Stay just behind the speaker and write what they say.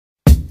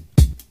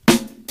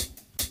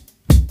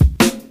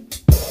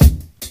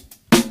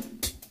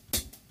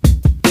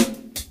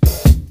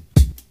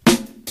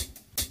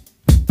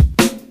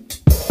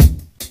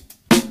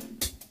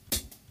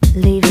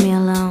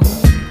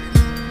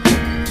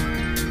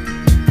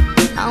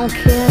don't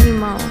care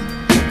anymore.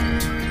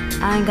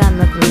 I ain't got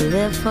nothing to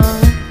live for.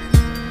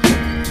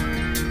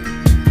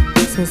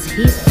 Since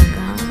he's been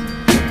gone,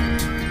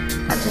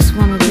 I just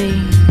wanna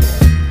be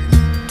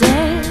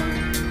dead.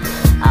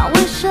 I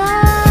wish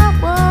I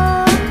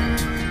was.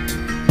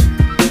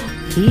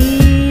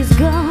 He's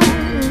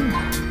gone.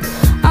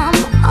 I'm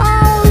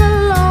all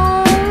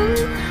alone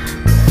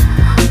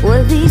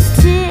with these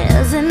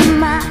tears in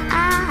my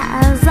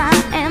eyes. I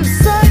am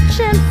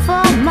searching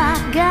for my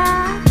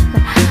God.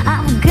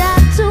 I've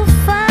got to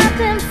find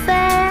him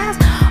fast.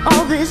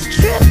 Oh, this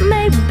trip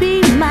may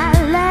be my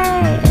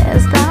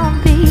last. I'll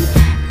be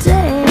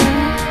dead.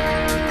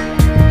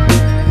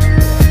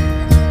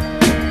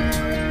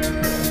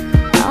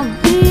 I'll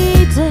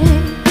be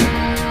dead.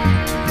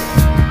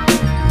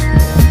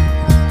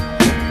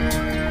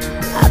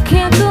 I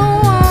can't go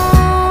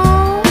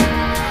on.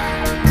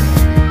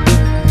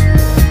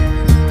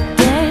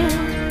 Dead.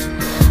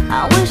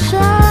 I wish I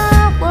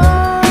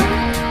was.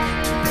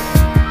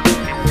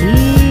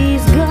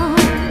 He's gone.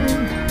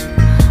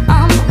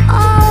 I'm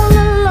all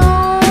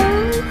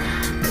alone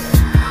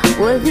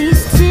with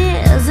these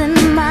tears in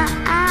my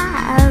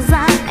eyes.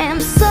 I am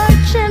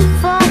searching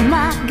for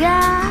my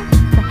God.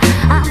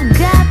 I've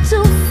got to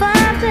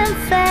find him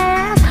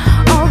fast.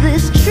 Oh,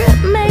 this trip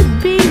may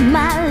be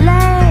my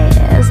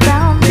last.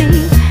 I'll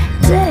be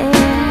dead.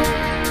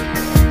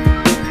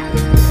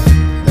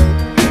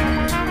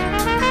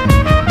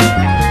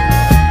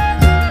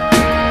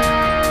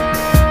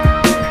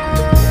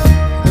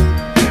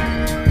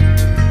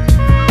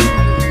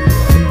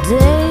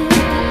 Dead.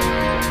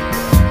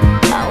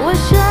 I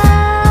wish I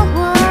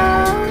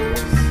was.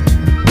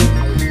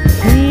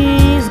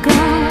 He's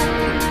gone.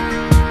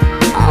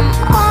 I'm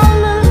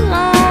all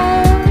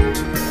alone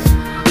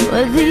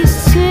with these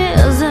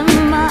tears in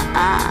my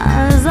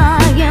eyes. I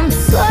am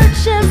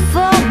searching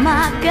for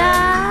my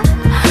God.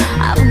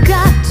 I've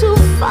got to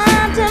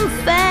find him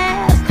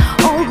fast.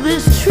 Oh,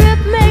 this trip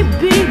may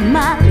be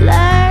my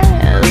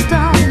last.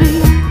 I'll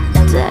be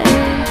dead.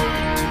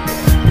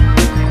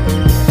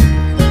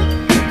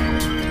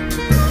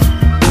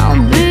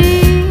 I'll be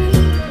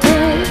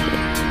dead.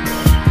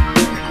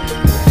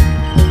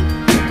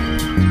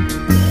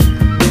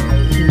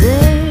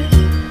 Dead.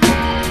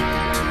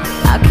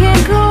 I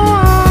can't go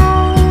on.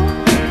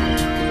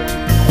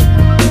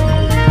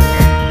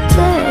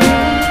 Dead.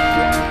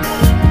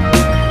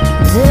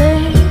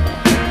 Dead.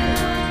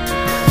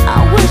 I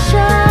wish I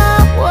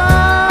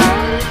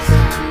was.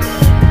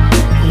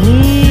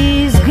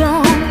 He's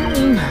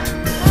gone.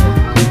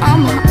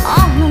 I'm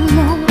all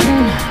alone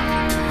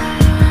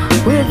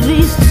with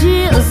these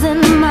tears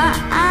in my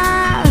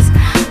eyes.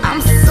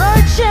 I'm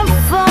searching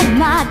for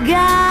my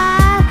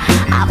God.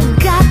 I've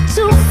got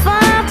to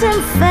find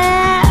him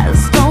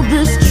fast. Oh,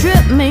 this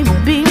trip may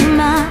be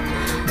my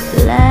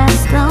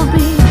last. I'll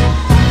be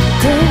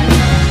dead.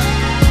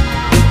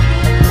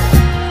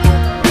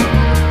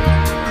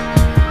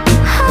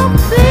 I'll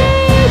be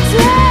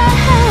dead.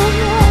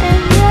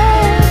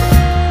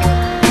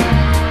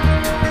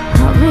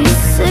 I'll be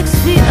 6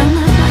 feet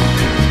under.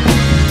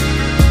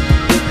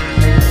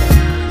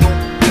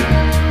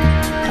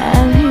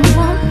 And he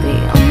won't be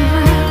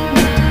around.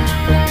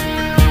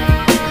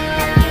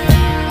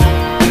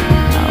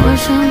 I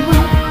wish I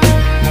was.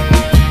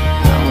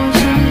 I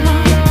wish I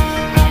was.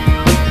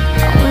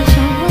 I wish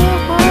I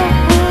was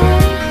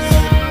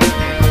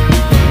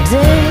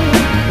dead.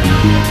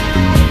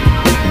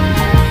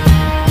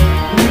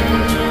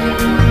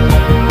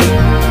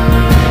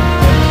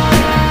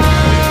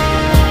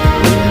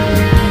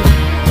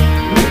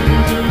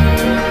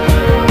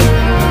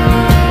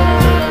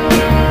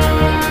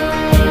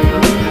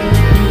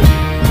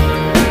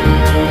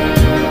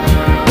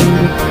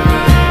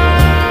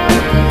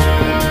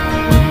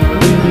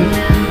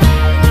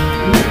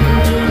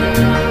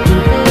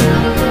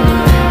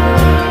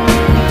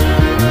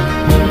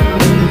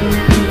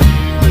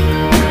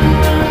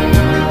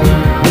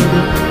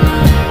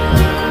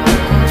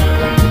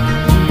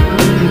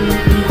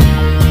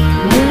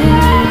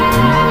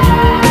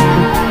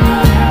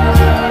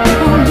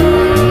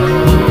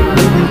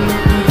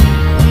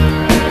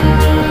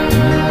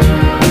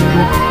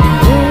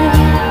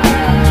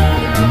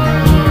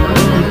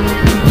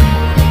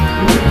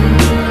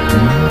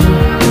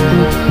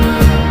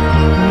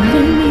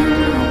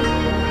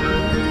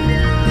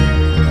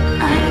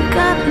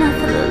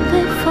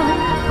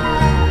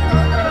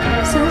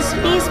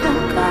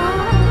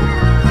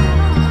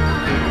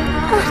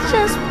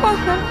 Just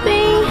wanna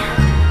be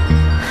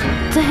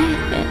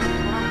dead.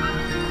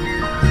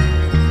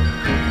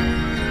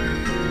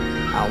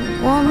 I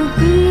wanna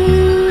be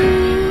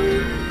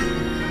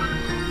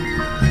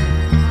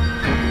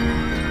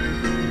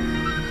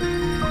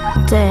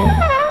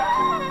dead.